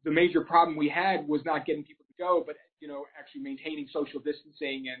 the major problem we had was not getting people to go, but actually maintaining social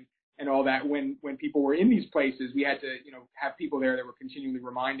distancing and all that. When people were in these places, we had to have people there that were continually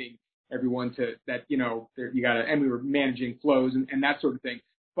reminding everyone that you gotta, and we were managing flows and that sort of thing.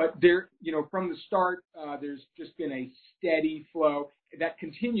 But there, from the start, there's just been a steady flow that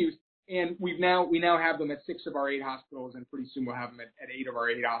continues, and we now have them at 6 of our 8 hospitals, and pretty soon we'll have them at 8 of our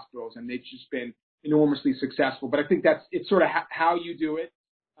 8 hospitals, and they've just been enormously successful. But I think it's sort of how you do it,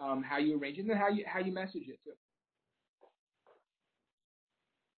 how you arrange it, and then how you message it too.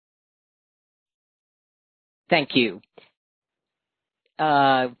 Thank you.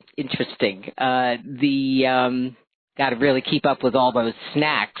 Interesting. got to really keep up with all those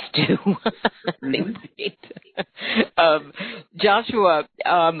snacks too. Joshua,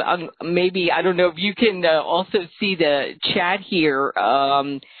 maybe, I don't know if you can also see the chat here.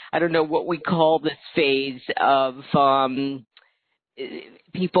 I don't know what we call this phase of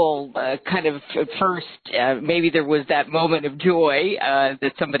people kind of first, maybe there was that moment of joy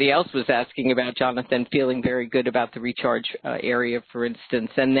that somebody else was asking about, Jonathan, feeling very good about the recharge area, for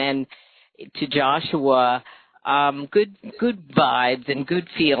instance. And then to Joshua, good vibes and good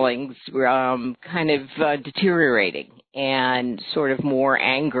feelings kind of deteriorating, and sort of more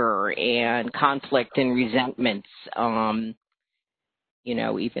anger and conflict and resentments,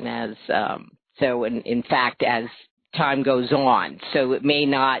 even as, so in fact, as time goes on. So it may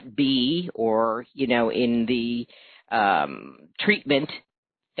not be, or, in the treatment,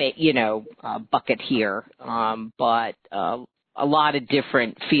 bucket here, but a lot of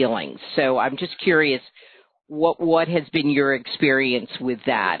different feelings. So I'm just curious, what has been your experience with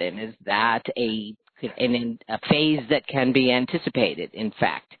that? And is that a phase that can be anticipated, in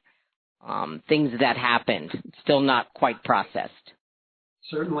fact? Things that happened, still not quite processed.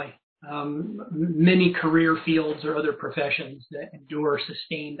 Certainly. Many career fields or other professions that endure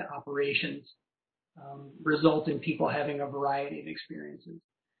sustained operations result in people having a variety of experiences.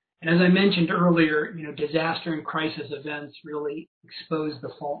 And as I mentioned earlier, disaster and crisis events really expose the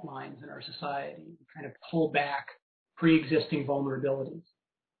fault lines in our society, kind of pull back pre-existing vulnerabilities,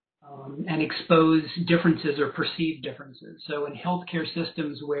 and expose differences or perceived differences. So in healthcare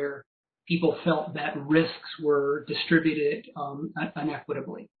systems where people felt that risks were distributed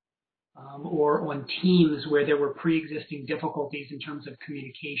unequitably, or on teams where there were pre-existing difficulties in terms of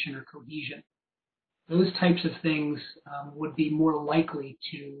communication or cohesion, those types of things would be more likely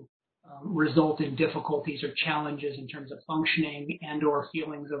to result in difficulties or challenges in terms of functioning and or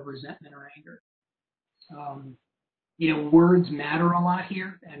feelings of resentment or anger. Words matter a lot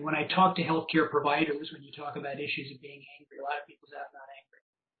here. And when I talk to healthcare providers, when you talk about issues of being angry, a lot of people say, I'm not angry.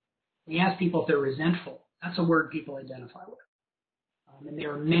 When you ask people if they're resentful, that's a word people identify with. And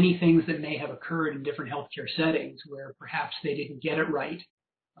there are many things that may have occurred in different healthcare settings where perhaps they didn't get it right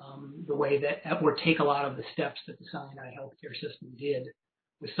the way that, or take a lot of the steps that the Sinai healthcare system did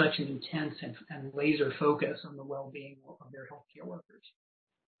with such an intense and laser focus on the well-being of their healthcare workers.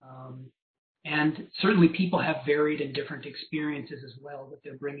 And certainly people have varied and different experiences as well that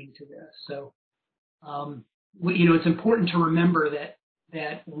they're bringing to this. So, it's important to remember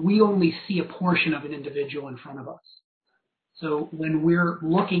that we only see a portion of an individual in front of us. So when we're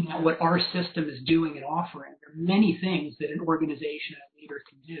looking at what our system is doing and offering, there are many things that an organization and a leader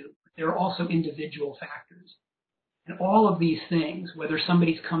can do, but there are also individual factors. And all of these things, whether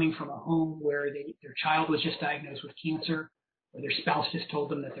somebody's coming from a home where their child was just diagnosed with cancer, or their spouse just told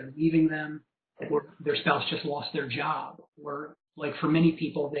them that they're leaving them, or their spouse just lost their job, or like for many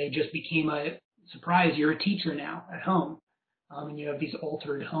people, they just became a surprise, you're a teacher now at home, and you have these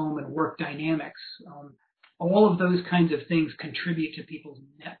altered home and work dynamics. All of those kinds of things contribute to people's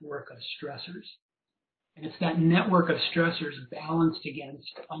network of stressors. And it's that network of stressors balanced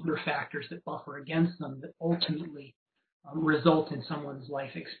against other factors that buffer against them that ultimately result in someone's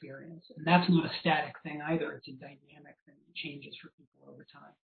life experience. And that's not a static thing either. It's a dynamic thing that changes for people over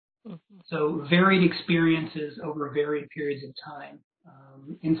time. Mm-hmm. So varied experiences over varied periods of time,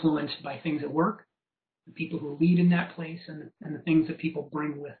 influenced by things at work, the people who lead in that place, and the things that people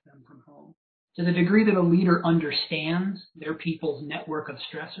bring with them from home. To the degree that a leader understands their people's network of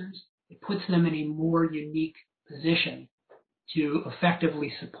stressors, it puts them in a more unique position to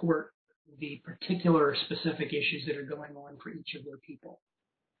effectively support the particular or specific issues that are going on for each of their people.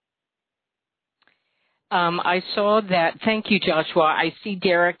 I saw that. Thank you, Joshua. I see,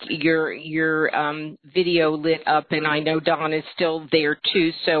 Derek, your video lit up, and I know Don is still there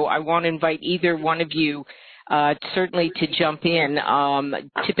too. So I want to invite either one of you certainly to jump in.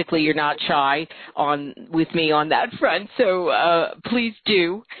 Typically, you're not shy with me on that front, so please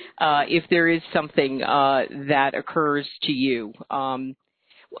do if there is something that occurs to you.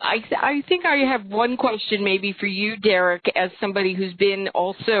 I think I have one question maybe for you, Derek, as somebody who's been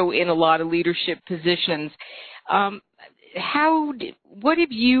also in a lot of leadership positions. What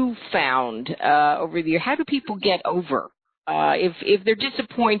have you found over the year? How do people get over if they're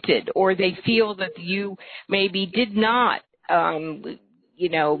disappointed or they feel that you maybe did not,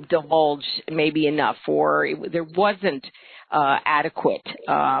 divulge maybe enough, or there wasn't adequate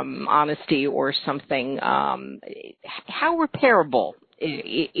honesty or something? How repairable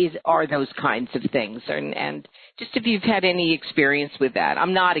are those kinds of things? And just if you've had any experience with that.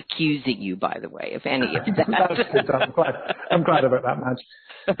 I'm not accusing you, by the way, of any of that. That's good. I'm glad about that, Madge.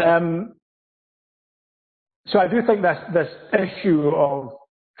 So I do think this issue of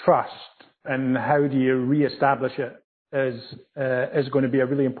trust and how do you reestablish it is going to be a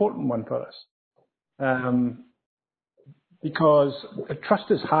really important one for us. Because trust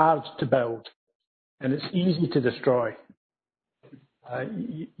is hard to build and it's easy to destroy.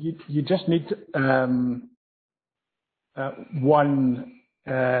 You just need one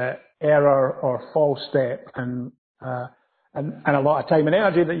error or false step and a lot of time and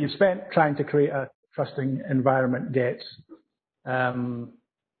energy that you've spent trying to create a trusting environment gets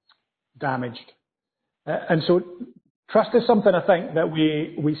damaged. And so trust is something I think that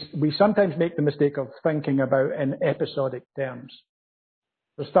we sometimes make the mistake of thinking about in episodic terms.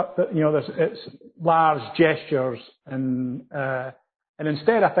 There's stuff that, it's large gestures and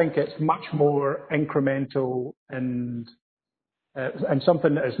instead I think it's much more incremental and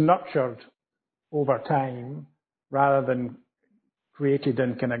something that is nurtured over time rather than created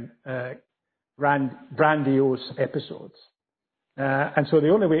in kind of grandiose episodes. And so the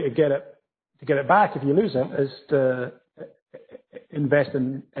only way to get it back if you lose it is to invest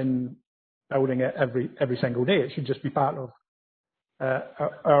in building it every single day. It should just be part of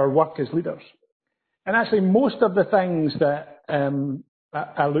our work as leaders. And actually, most of the things that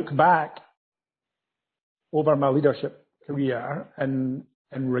I look back over my leadership career and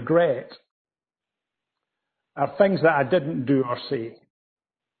regret are things that I didn't do or say.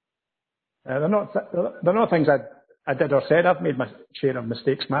 They're not things I did or said. I've made my share of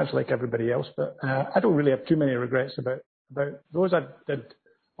mistakes, much like everybody else, but I don't really have too many regrets about those. I did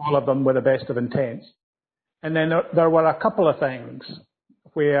all of them with the best of intents. And then there were a couple of things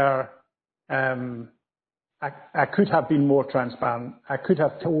where I could have been more transparent. I could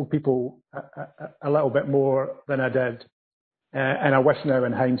have told people a little bit more than I did, and I wish now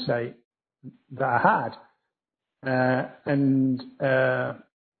in hindsight that I had. And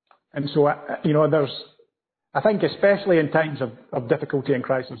so I think especially in times of difficulty and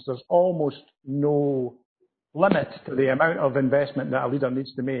crisis, there's almost no limit to the amount of investment that a leader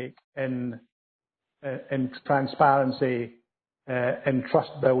needs to make in transparency, in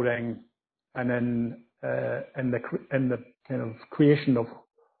trust building, and in the kind of creation of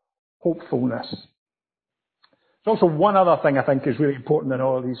hopefulness. There's also one other thing I think is really important in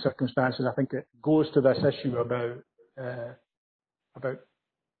all of these circumstances. I think it goes to this issue about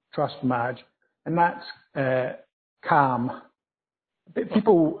trust, Madge, and that's calm.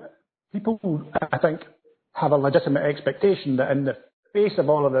 People, I think, have a legitimate expectation that in the face of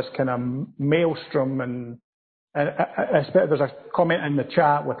all of this kind of maelstrom, and there's a comment in the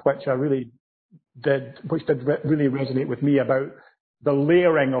chat with which did really resonate with me about the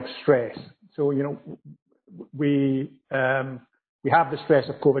layering of stress. So we have the stress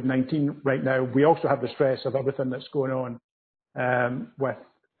of COVID-19 right now. We also have the stress of everything that's going on with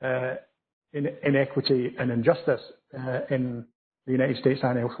inequity and injustice in the United States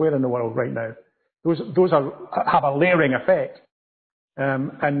and elsewhere in the world right now. Those have a layering effect,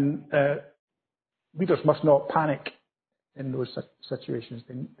 and leaders must not panic in those situations.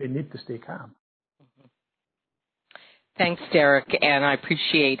 They need to stay calm. Thanks, Derek, and I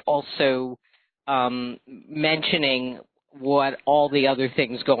appreciate also mentioning what all the other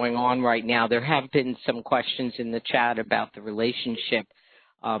things going on right now. There have been some questions in the chat about the relationship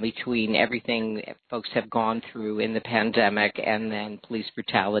between everything folks have gone through in the pandemic and then police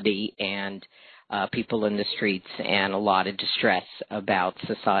brutality and people in the streets and a lot of distress about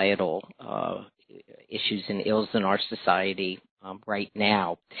societal issues and ills in our society right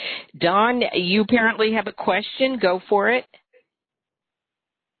now. Don, you apparently have a question. Go for it.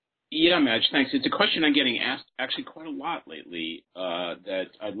 Yeah, Madge, thanks. It's a question I'm getting asked actually quite a lot lately that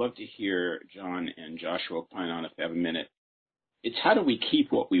I'd love to hear John and Joshua opine on if they have a minute. It's how do we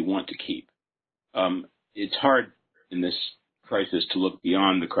keep what we want to keep? It's hard in this crisis to look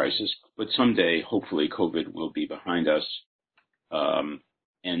beyond the crisis, but someday, hopefully, COVID will be behind us.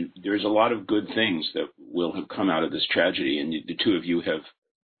 And there's a lot of good things that will have come out of this tragedy. And the two of you have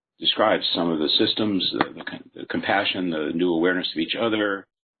described some of the systems, the compassion, the new awareness of each other,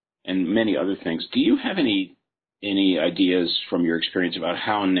 and many other things. Do you have any ideas from your experience about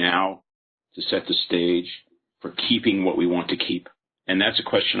how now to set the stage for keeping what we want to keep? And that's a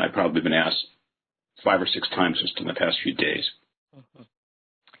question I've probably been asked 5 or 6 times just in the past few days.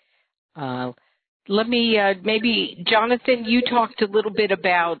 Let me, maybe, Jonathan, you talked a little bit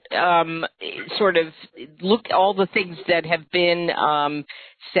about sort of look at all the things that have been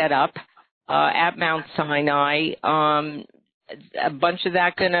set up at Mount Sinai. A bunch of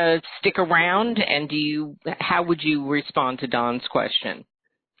that going to stick around? And how would you respond to Don's question?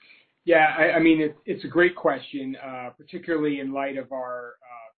 Yeah, I mean, it's a great question, particularly in light of our,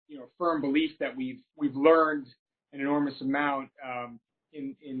 firm belief that we've learned an enormous amount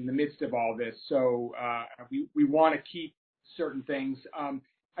in the midst of all this. So we want to keep certain things.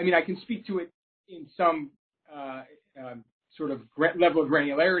 I mean, I can speak to it in some sort of level of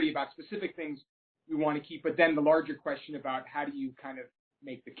granularity about specific things we want to keep, but then the larger question about how do you kind of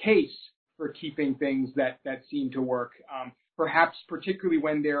make the case for keeping things that seem to work, perhaps particularly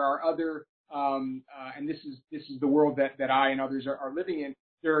when there are other, and this is the world that I and others are living in,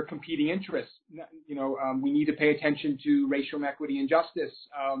 there are competing interests. We need to pay attention to racial equity and justice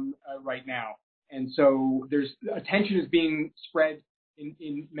right now. And so attention is being spread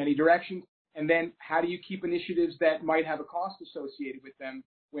in many directions. And then how do you keep initiatives that might have a cost associated with them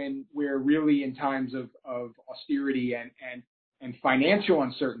when we're really in times of austerity and financial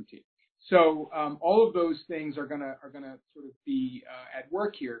uncertainty? So all of those things are gonna sort of be at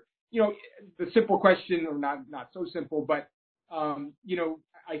work here. The simple question, or not so simple, but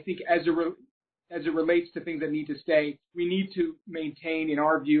I think as it relates to things that need to stay, we need to maintain, in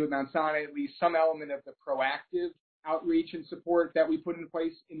our view at Mount Sinai at least, some element of the proactive outreach and support that we put in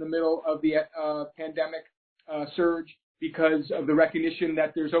place in the middle of the pandemic surge, because of the recognition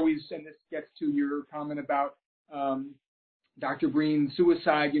that there's always, and this gets to your comment about Dr. Breen's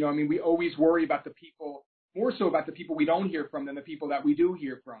suicide, we always worry about the people, more so about the people we don't hear from than the people that we do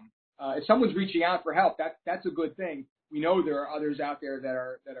hear from. If someone's reaching out for help, that's a good thing. We know there are others out there that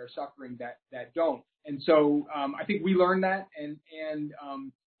are suffering that don't. And so I think we learned that, and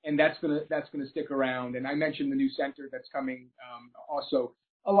that's gonna stick around. And I mentioned the new center that's coming also.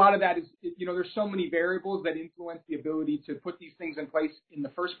 A lot of that is, there's so many variables that influence the ability to put these things in place in the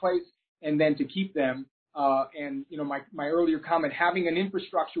first place and then to keep them. And my earlier comment, having an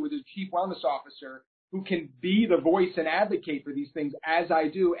infrastructure with a chief wellness officer who can be the voice and advocate for these things as I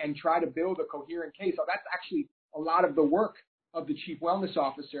do and try to build a coherent case. So that's actually a lot of the work of the chief wellness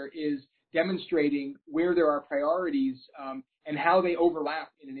officer, is demonstrating where there are priorities and how they overlap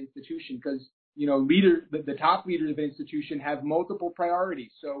in an institution, because the top leaders of an institution have multiple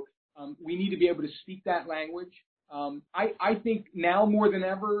priorities. So we need to be able to speak that language. I think now more than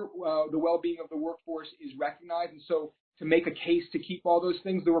ever, the well-being of the workforce is recognized, and so to make a case to keep all those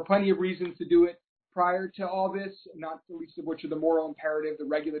things, there were plenty of reasons to do it prior to all this, not the least of which are the moral imperative, the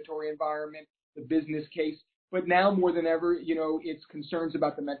regulatory environment, the business case. But now more than ever, it's concerns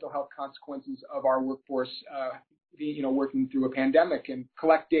about the mental health consequences of our workforce, working through a pandemic, and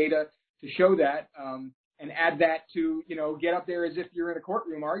collect data to show that, and add that to, get up there as if you're in a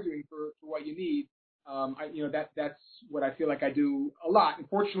courtroom arguing for what you need. That's what I feel like I do a lot.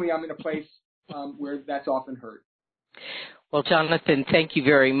 Unfortunately, I'm in a place where that's often heard. Well, Jonathan, thank you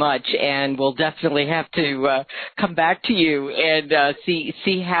very much, and we'll definitely have to come back to you and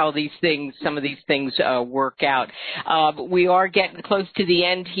see how some of these things work out. We are getting close to the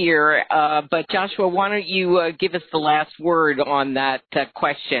end here, but Joshua, why don't you give us the last word on that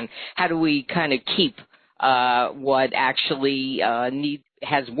question? How do we kind of keep what actually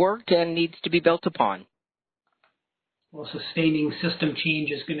has worked and needs to be built upon? Well, sustaining system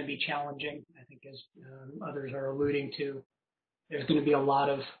change is going to be challenging, I think, as others are alluding to. There's going to be a lot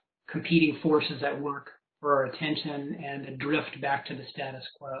of competing forces at work for our attention and a drift back to the status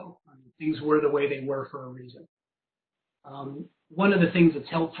quo. Things were the way they were for a reason. One of the things that's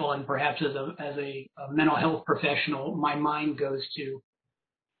helpful, and perhaps as a mental health professional, my mind goes to,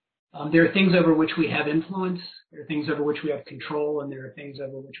 there are things over which we have influence, there are things over which we have control, and there are things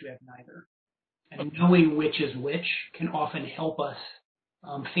over which we have neither. And knowing which is which can often help us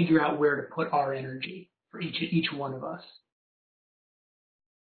figure out where to put our energy for each one of us.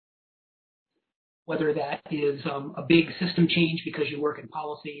 Whether that is a big system change because you work in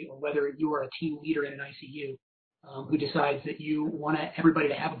policy, or whether you are a team leader in an ICU who decides that you want everybody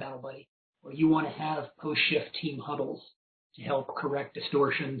to have a battle buddy, or you want to have post-shift team huddles to help correct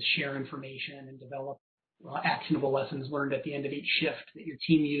distortions, share information, and develop actionable lessons learned at the end of each shift that your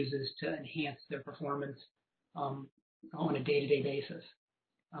team uses to enhance their performance on a day-to-day basis.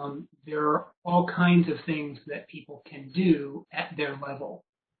 There are all kinds of things that people can do at their level.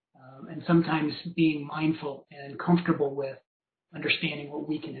 And sometimes being mindful and comfortable with understanding what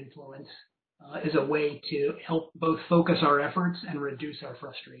we can influence is a way to help both focus our efforts and reduce our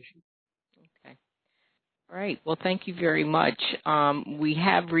frustration. Okay. All right. Well, thank you very much. We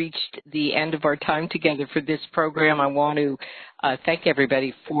have reached the end of our time together for this program. I want to thank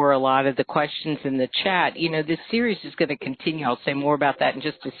everybody for a lot of the questions in the chat. This series is going to continue. I'll say more about that in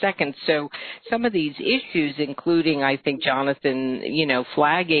just a second. So some of these issues, including, I think, Jonathan,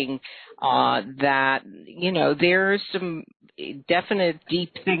 flagging that, there are some definite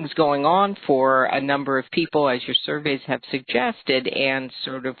deep things going on for a number of people, as your surveys have suggested, and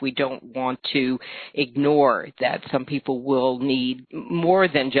sort of we don't want to ignore that some people will need more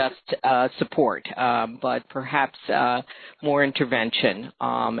than just support, but perhaps more intervention,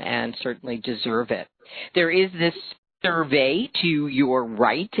 and certainly deserve it. There is this survey to your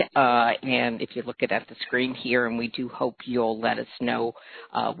right, and if you look at the screen here, and we do hope you'll let us know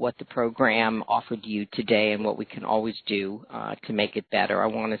what the program offered you today and what we can always do to make it better. I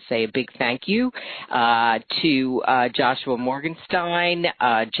want to say a big thank you to Joshua Morgenstein,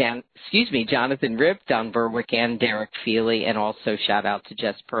 Jonathan Ripp, Don Berwick, and Derek Feely, and also shout out to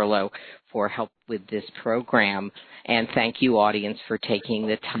Jess Perlow for help with this program. And thank you, audience, for taking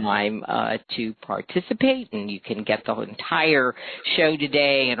the time to participate. And you can get the entire show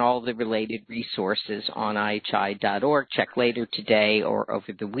today and all the related resources on IHI.org. Check later today or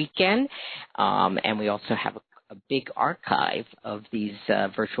over the weekend. And we also have a big archive of these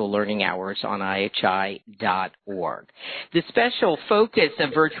virtual learning hours on IHI.org. The special focus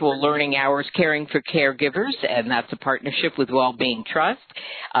of virtual learning hours, Caring for Caregivers, and that's a partnership with Wellbeing Trust,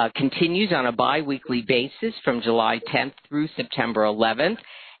 continues on a bi-weekly basis from July 10th through September 11th.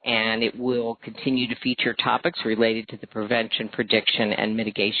 And it will continue to feature topics related to the prevention, prediction, and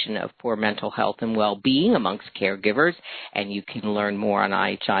mitigation of poor mental health and well-being amongst caregivers. And you can learn more on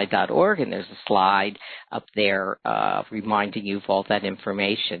IHI.org, and there's a slide up there reminding you of all that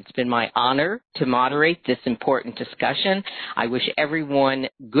information. It's been my honor to moderate this important discussion. I wish everyone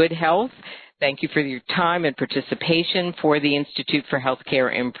good health. Thank you for your time and participation. For the Institute for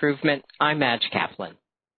Healthcare Improvement, I'm Madge Kaplan.